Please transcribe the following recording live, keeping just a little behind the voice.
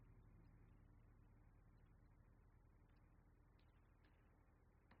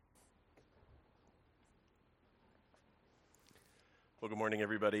Well, good morning,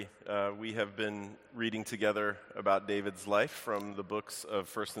 everybody. We have been reading together about David's life from the books of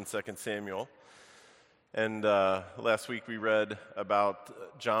 1st and 2nd Samuel. And last week we read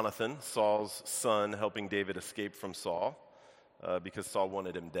about Jonathan, Saul's son, helping David escape from Saul because Saul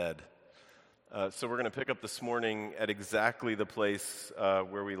wanted him dead. So we're going to pick up this morning at exactly the place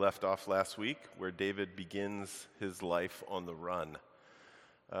where we left off last week, where David begins his life on the run.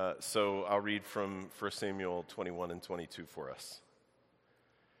 So I'll read from 1 Samuel 21 and 22 for us.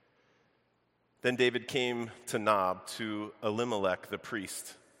 Then David came to Nob to Elimelech the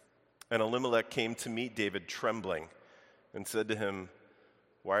priest. And Elimelech came to meet David trembling and said to him,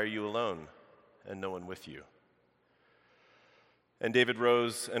 "Why are you alone and no one with you?" And David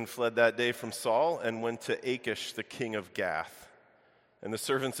rose and fled that day from Saul and went to Achish the king of Gath. And the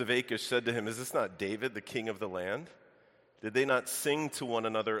servants of Achish said to him, "Is this not David, the king of the land? Did they not sing to one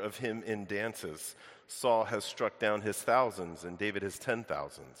another of him in dances? Saul has struck down his thousands and David his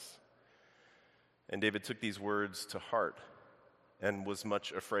 10,000s." And David took these words to heart and was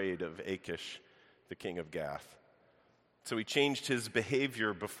much afraid of Achish, the king of Gath. So he changed his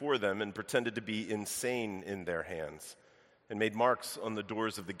behavior before them and pretended to be insane in their hands, and made marks on the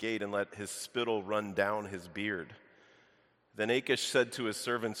doors of the gate and let his spittle run down his beard. Then Achish said to his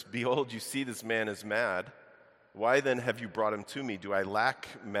servants, "Behold, you see this man is mad. Why then have you brought him to me? Do I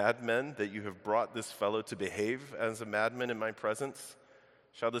lack madmen that you have brought this fellow to behave as a madman in my presence?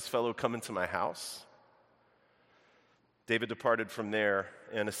 Shall this fellow come into my house?" David departed from there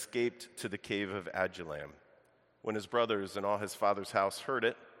and escaped to the cave of Adullam. When his brothers and all his father's house heard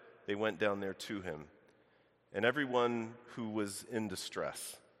it, they went down there to him. And everyone who was in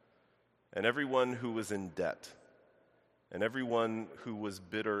distress, and everyone who was in debt, and everyone who was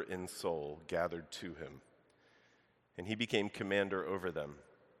bitter in soul gathered to him. And he became commander over them.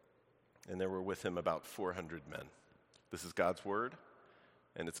 And there were with him about 400 men. This is God's word,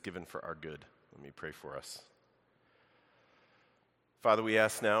 and it's given for our good. Let me pray for us. Father, we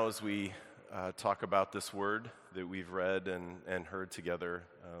ask now as we talk about this word that we've read and heard together,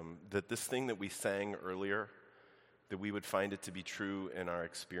 that this thing that we sang earlier, that we would find it to be true in our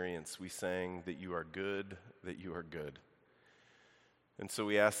experience. We sang that you are good, that you are good. And so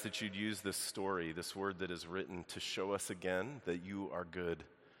we ask that you'd use this story, this word that is written, to show us again that you are good.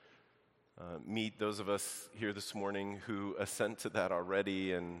 Meet those of us here this morning who assent to that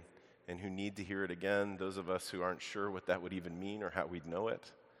already and who need to hear it again, those of us who aren't sure what that would even mean or how we'd know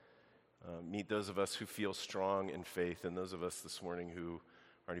it. Meet those of us who feel strong in faith, and those of us this morning who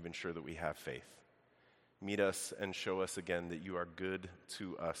aren't even sure that we have faith. Meet us and show us again that you are good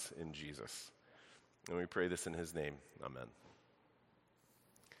to us in Jesus. And we pray this in his name. Amen.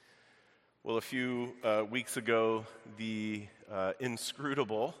 Well, a few weeks ago, the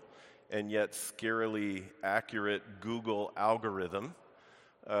inscrutable and yet scarily accurate Google algorithm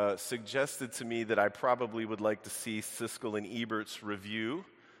suggested to me that I probably would like to see Siskel and Ebert's review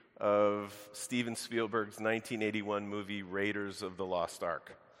of Steven Spielberg's 1981 movie Raiders of the Lost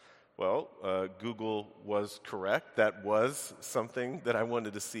Ark. Well, Google was correct. That was something that I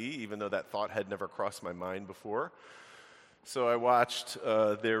wanted to see, even though that thought had never crossed my mind before. So I watched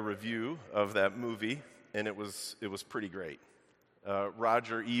their review of that movie, and it was pretty great.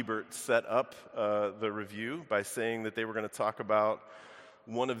 Roger Ebert set up the review by saying that they were going to talk about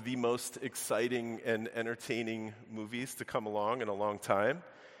one of the most exciting and entertaining movies to come along in a long time.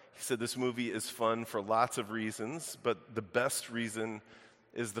 He said this movie is fun for lots of reasons, but the best reason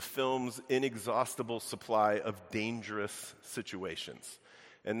is the film's inexhaustible supply of dangerous situations.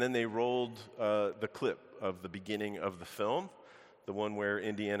 And then they rolled the clip of the beginning of the film, the one where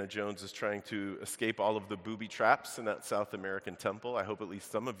Indiana Jones is trying to escape all of the booby traps in that South American temple. I hope at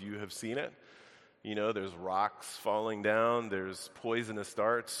least some of you have seen it. You know, there's rocks falling down, there's poisonous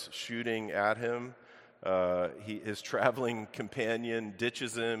darts shooting at him. His traveling companion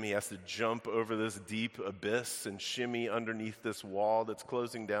ditches him. He has to jump over this deep abyss and shimmy underneath this wall that's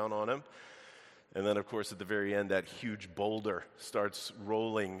closing down on him. And then, of course, at the very end, that huge boulder starts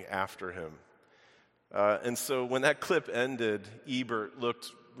rolling after him. And so when that clip ended, Ebert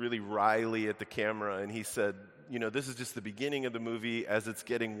looked really wryly at the camera and he said, you know, this is just the beginning of the movie as it's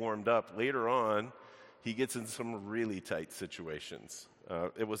getting warmed up. Later on, he gets in some really tight situations.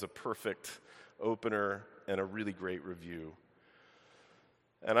 It was a perfect opener and a really great review.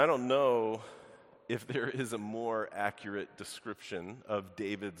 And I don't know if there is a more accurate description of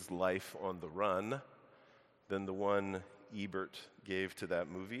David's life on the run than the one Ebert gave to that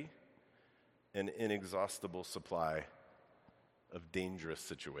movie: an inexhaustible supply of dangerous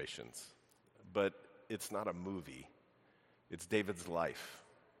situations. But it's not a movie. It's David's life.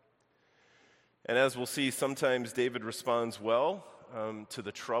 And as we'll see, sometimes David responds well to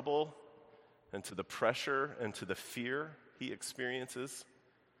the trouble and to the pressure and to the fear he experiences.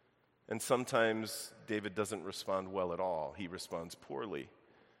 And sometimes David doesn't respond well at all. He responds poorly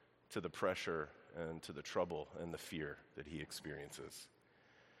to the pressure and to the trouble and the fear that he experiences.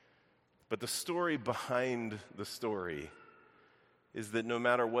 But the story behind the story is that no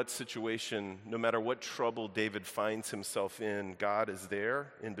matter what situation, no matter what trouble David finds himself in, God is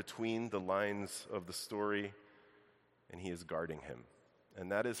there in between the lines of the story, and he is guarding him.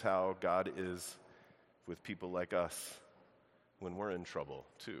 And that is how God is with people like us when we're in trouble,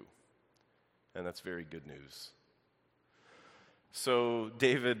 too. And that's very good news. So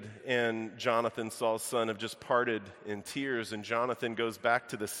David and Jonathan, Saul's son, have just parted in tears, and Jonathan goes back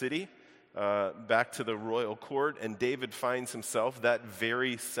to the city, back to the royal court, and David finds himself that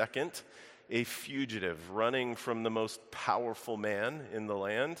very second a fugitive running from the most powerful man in the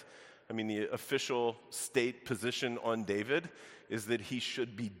land. I mean, the official state position on David is that he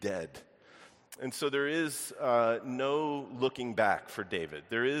should be dead. And so there is no looking back for David.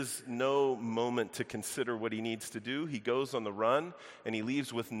 There is no moment to consider what he needs to do. He goes on the run, and he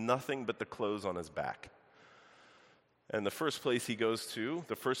leaves with nothing but the clothes on his back. And the first place he goes to,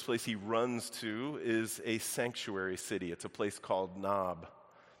 the first place he runs to, is a sanctuary city. It's a place called Nob.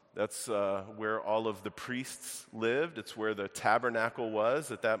 That's where all of the priests lived. It's where the tabernacle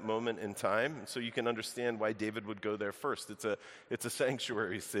was at that moment in time. And so you can understand why David would go there first. It's a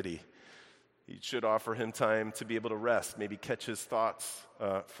sanctuary city. It should offer him time to be able to rest, maybe catch his thoughts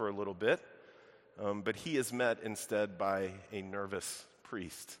for a little bit. But he is met instead by a nervous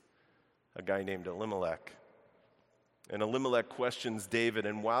priest, a guy named Elimelech. And Elimelech questions David,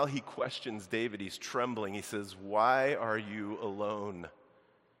 and while he questions David, he's trembling. He says, "Why are you alone?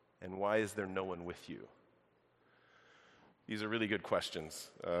 And why is there no one with you?" These are really good questions.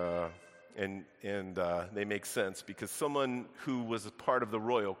 And they make sense because someone who was a part of the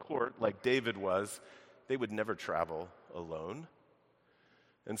royal court, like David was, they would never travel alone.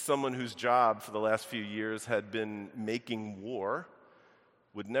 And someone whose job for the last few years had been making war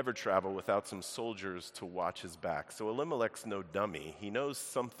would never travel without some soldiers to watch his back. So Elimelech's no dummy. He knows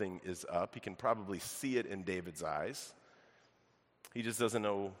something is up. He can probably see it in David's eyes. He just doesn't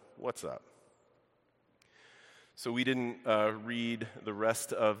know what's up. So we didn't read the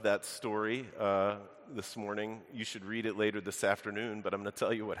rest of that story this morning. You should read it later this afternoon, but I'm going to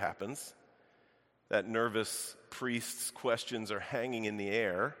tell you what happens. That nervous priest's questions are hanging in the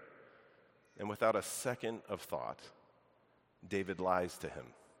air, and without a second of thought, David lies to him.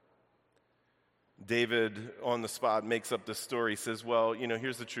 David, on the spot, makes up this story. He says, well,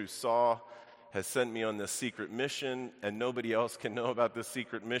 here's the truth. Saul has sent me on this secret mission, and nobody else can know about this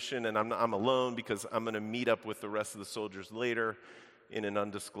secret mission, and I'm alone because I'm going to meet up with the rest of the soldiers later in an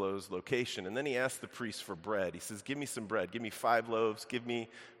undisclosed location. And then he asks the priest for bread. He says, give me some bread. Give me 5 loaves. Give me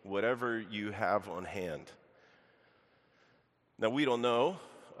whatever you have on hand. Now, we don't know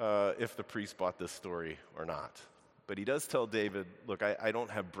if the priest bought this story or not. But he does tell David, look, I don't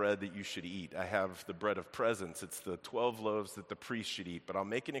have bread that you should eat. I have the bread of presence. It's the 12 loaves that the priest should eat. But I'll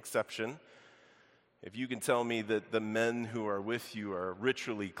make an exception. If you can tell me that the men who are with you are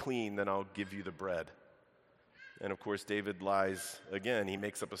ritually clean, then I'll give you the bread. And of course, David lies again. He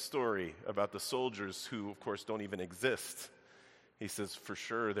makes up a story about the soldiers who, of course, don't even exist. He says, for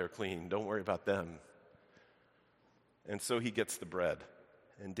sure they're clean. Don't worry about them. And so he gets the bread.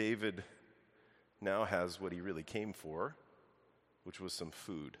 And David now has what he really came for, which was some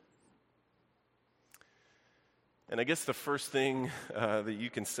food. And I guess the first thing that you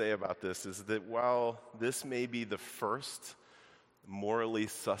can say about this is that while this may be the first morally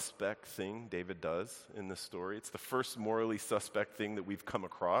suspect thing David does in this story, it's the first morally suspect thing that we've come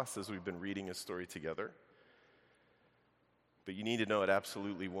across as we've been reading his story together. But you need to know it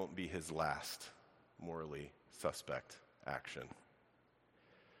absolutely won't be his last morally suspect action.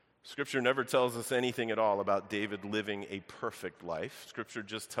 Scripture never tells us anything at all about David living a perfect life. Scripture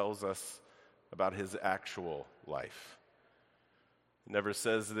just tells us about his actual life. It never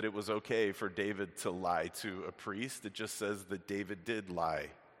says that it was okay for David to lie to a priest. It just says that David did lie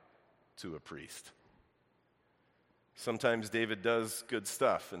to a priest. Sometimes David does good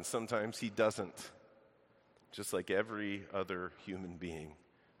stuff, and sometimes he doesn't. Just like every other human being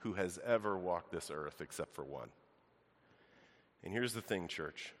who has ever walked this earth except for one. And here's the thing,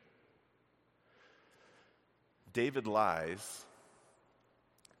 church. David lies,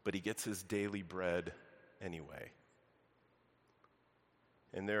 but he gets his daily bread anyway.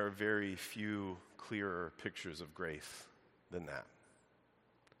 And there are very few clearer pictures of grace than that.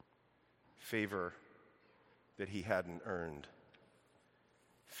 Favor that he hadn't earned.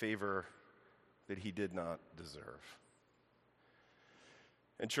 Favor that he did not deserve.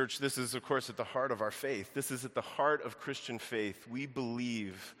 And church, this is, of course, at the heart of our faith. This is at the heart of Christian faith. We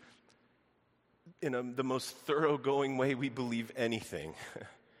believe, in the most thoroughgoing way we believe anything,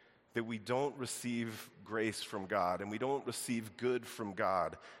 that we don't receive grace from God and we don't receive good from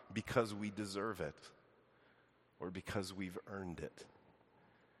God because we deserve it or because we've earned it.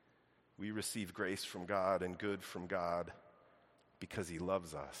 We receive grace from God and good from God because he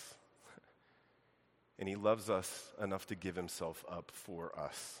loves us. And he loves us enough to give himself up for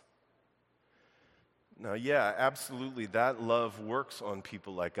us. Now, yeah, absolutely, that love works on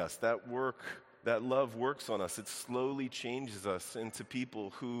people like us. That love works on us. It slowly changes us into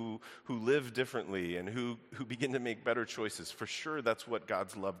people who live differently and who begin to make better choices. For sure, that's what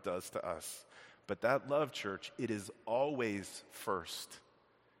God's love does to us. But that love, church, it is always first.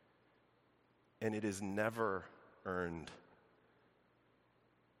 And it is never earned.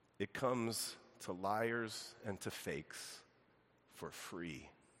 It comes to liars and to fakes for free.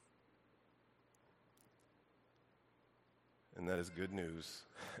 And that is good news.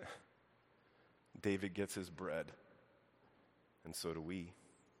 David gets his bread, and so do we.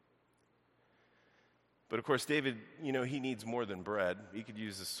 But of course, David, he needs more than bread. He could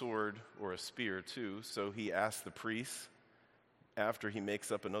use a sword or a spear too, so he asks the priest after he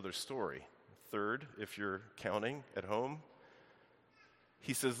makes up another story. Third, if you're counting at home,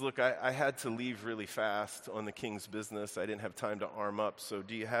 he says, look, I had to leave really fast on the king's business. I didn't have time to arm up, so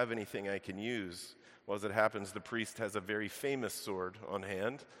do you have anything I can use? Well, as it happens, the priest has a very famous sword on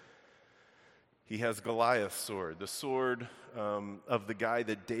hand. He has Goliath's sword, the sword of the guy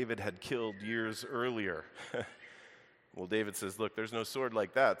that David had killed years earlier. Well, David says, look, there's no sword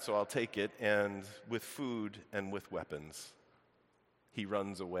like that, so I'll take it, and with food and with weapons, he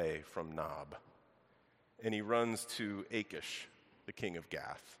runs away from Nob. And he runs to Achish, the king of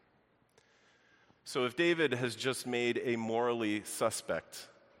Gath. So if David has just made a morally suspect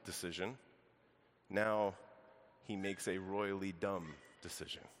decision, now he makes a royally dumb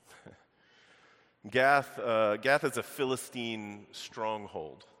decision. Gath is a Philistine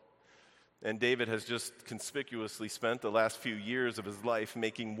stronghold. And David has just conspicuously spent the last few years of his life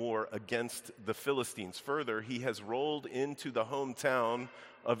making war against the Philistines. Further, he has rolled into the hometown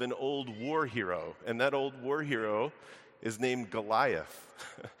of an old war hero. And that old war hero is named Goliath.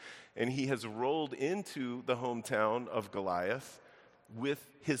 And he has rolled into the hometown of Goliath with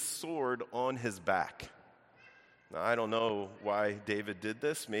his sword on his back. Now, I don't know why David did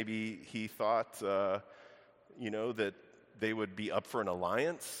this. Maybe he thought, that they would be up for an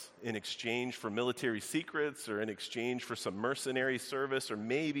alliance in exchange for military secrets or in exchange for some mercenary service, or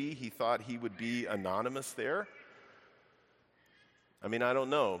maybe he thought he would be anonymous there. I don't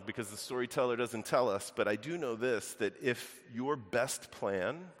know, because the storyteller doesn't tell us, but I do know this, that if your best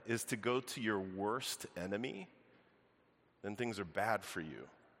plan is to go to your worst enemy, then things are bad for you.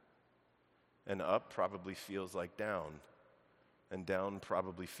 And up probably feels like down, and down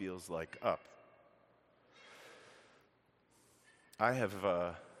probably feels like up. I have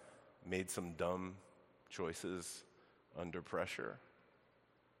made some dumb choices under pressure.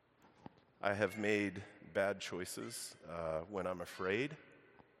 I have made bad choices when I'm afraid.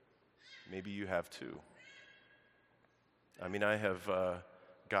 Maybe you have too. I have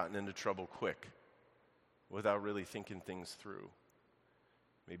gotten into trouble quick without really thinking things through.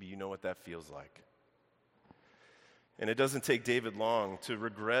 Maybe you know what that feels like. And it doesn't take David long to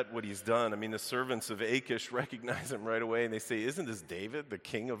regret what he's done. The servants of Achish recognize him right away and they say, isn't this David, the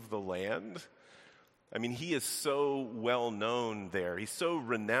king of the land? He is so well known there. He's so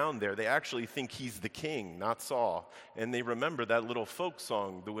renowned there. They actually think he's the king, not Saul. And they remember that little folk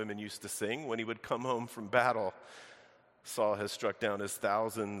song the women used to sing when he would come home from battle. Saul has struck down his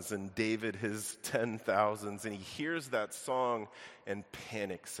thousands and David his 10,000s. And he hears that song and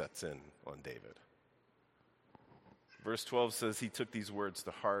panic sets in on David. Verse 12 says he took these words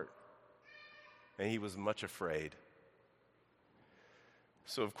to heart and he was much afraid.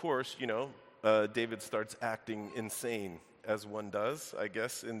 So of course, David starts acting insane, as one does, I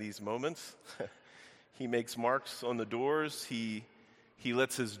guess, in these moments. He makes marks on the doors. He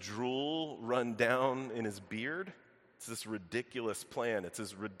lets his drool run down in his beard. It's this ridiculous plan. It's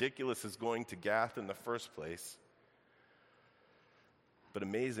as ridiculous as going to Gath in the first place. But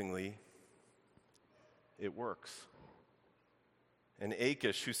amazingly, it works. And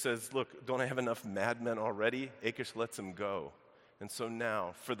Achish, who says, look, don't I have enough madmen already? Achish lets him go. And so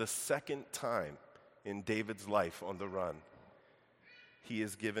now, for the second time in David's life on the run, he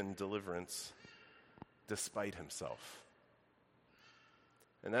is given deliverance despite himself.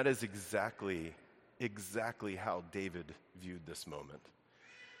 And that is exactly how David viewed this moment.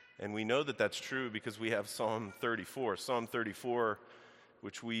 And we know that that's true because we have Psalm 34. Psalm 34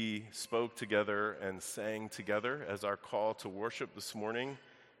 which we spoke together and sang together as our call to worship this morning,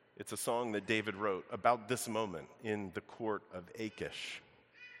 it's a song that David wrote about this moment in the court of Achish.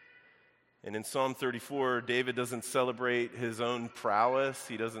 And in Psalm 34, David doesn't celebrate his own prowess.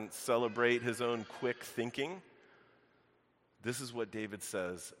 He doesn't celebrate his own quick thinking. This is what David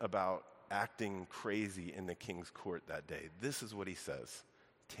says about acting crazy in the king's court that day. This is what he says: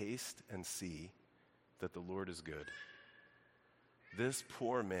 "Taste and see that the Lord is good. This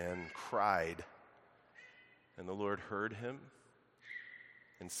poor man cried, and the Lord heard him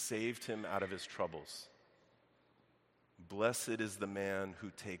and saved him out of his troubles. Blessed is the man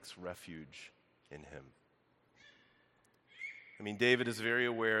who takes refuge in him." I mean, David is very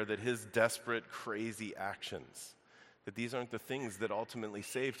aware that his desperate, crazy actions, that these aren't the things that ultimately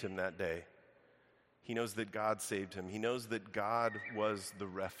saved him that day. He knows that God saved him. He knows that God was the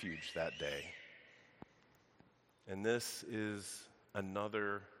refuge that day. And this is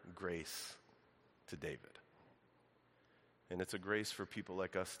another grace to David. And it's a grace for people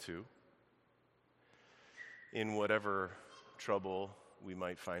like us too. In whatever trouble we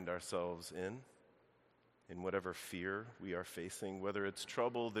might find ourselves in whatever fear we are facing, whether it's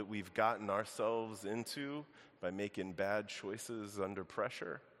trouble that we've gotten ourselves into by making bad choices under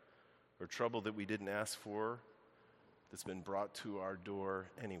pressure, or trouble that we didn't ask for that's been brought to our door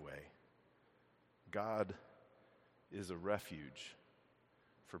anyway. God is a refuge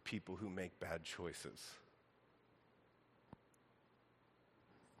for people who make bad choices.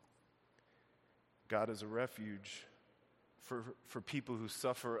 God is a refuge for people who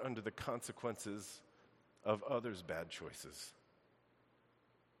suffer under the consequences of others' bad choices.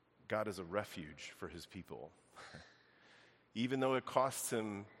 God is a refuge for his people. Even though it costs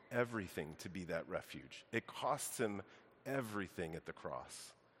him everything to be that refuge. It costs him everything at the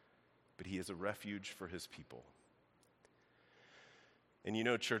cross. But he is a refuge for his people. And you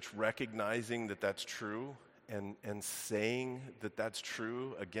know, church, recognizing that that's true and saying that that's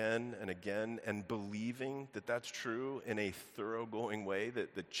true again and again and believing that that's true in a thoroughgoing way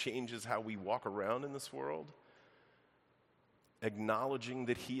that changes how we walk around in this world, acknowledging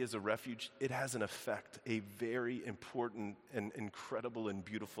that he is a refuge, it has an effect, a very important and incredible and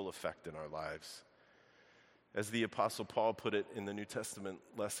beautiful effect in our lives. As the Apostle Paul put it in the New Testament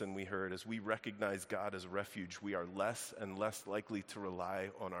lesson we heard, as we recognize God as a refuge, we are less and less likely to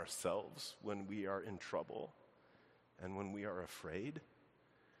rely on ourselves when we are in trouble and when we are afraid.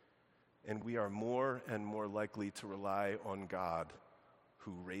 And we are more and more likely to rely on God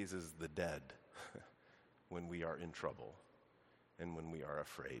who raises the dead when we are in trouble and when we are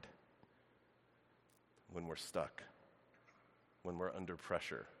afraid, when we're stuck, when we're under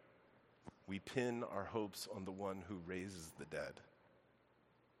pressure. We pin our hopes on the one who raises the dead.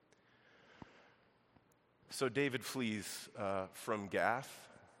 So David flees from Gath,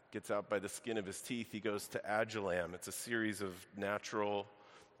 gets out by the skin of his teeth. He goes to Adullam. It's a series of natural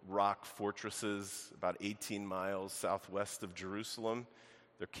rock fortresses about 18 miles southwest of Jerusalem.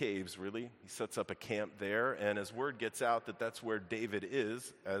 They're caves, really. He sets up a camp there, and as word gets out that that's where David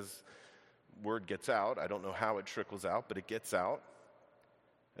is, as word gets out, I don't know how it trickles out, but it gets out.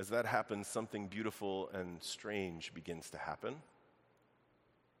 As that happens, something beautiful and strange begins to happen.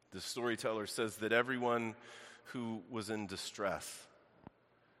 The storyteller says that everyone who was in distress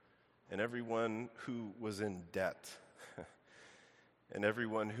and everyone who was in debt and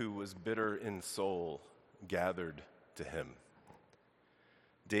everyone who was bitter in soul gathered to him.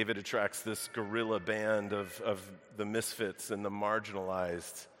 David attracts this guerrilla band of the misfits and the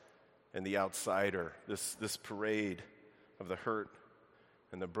marginalized and the outsider, this parade of the hurt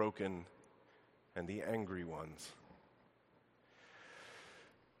and the broken and the angry ones.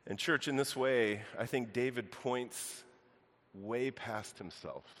 And church, in this way, I think David points way past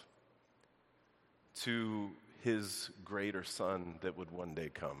himself to his greater son that would one day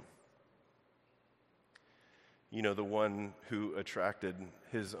come. You know, the one who attracted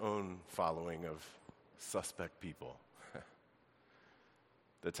his own following of suspect people.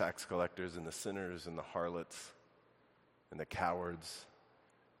 The tax collectors and the sinners and the harlots and the cowards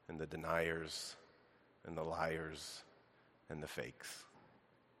and the deniers and the liars and the fakes.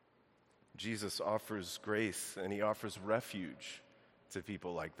 Jesus offers grace and he offers refuge to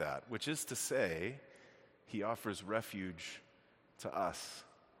people like that, which is to say, he offers refuge to us.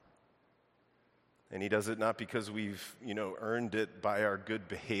 And he does it not because we've, earned it by our good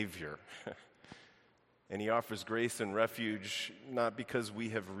behavior. And he offers grace and refuge not because we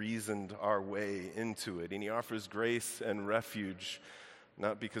have reasoned our way into it. And he offers grace and refuge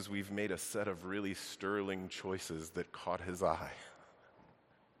not because we've made a set of really sterling choices that caught his eye.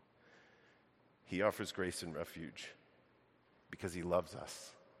 He offers grace and refuge because he loves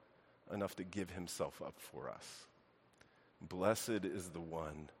us enough to give himself up for us. Blessed is the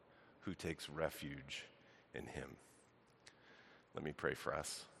one who takes refuge in him. Let me pray for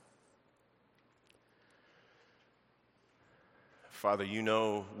us. Father, you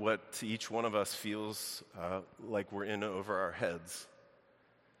know what to each one of us feels like we're in over our heads.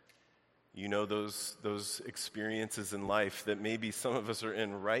 You know those experiences in life that maybe some of us are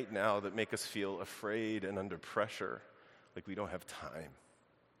in right now that make us feel afraid and under pressure, like we don't have time.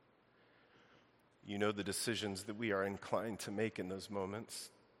 You know the decisions that we are inclined to make in those moments.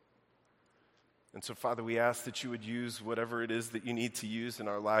 And so, Father, we ask that you would use whatever it is that you need to use in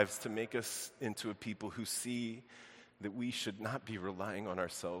our lives to make us into a people who see that we should not be relying on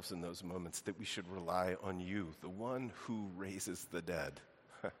ourselves in those moments, that we should rely on you, the one who raises the dead.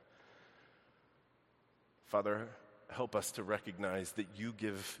 Father, help us to recognize that you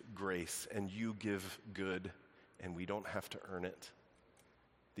give grace and you give good, and we don't have to earn it,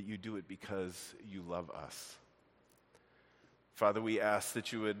 that you do it because you love us. Father, we ask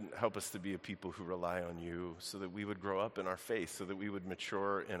that you would help us to be a people who rely on you so that we would grow up in our faith, so that we would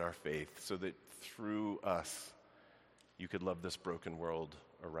mature in our faith, so that through us you could love this broken world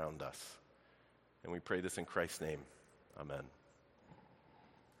around us. And we pray this in Christ's name. Amen.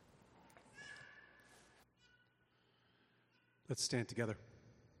 Let's stand together.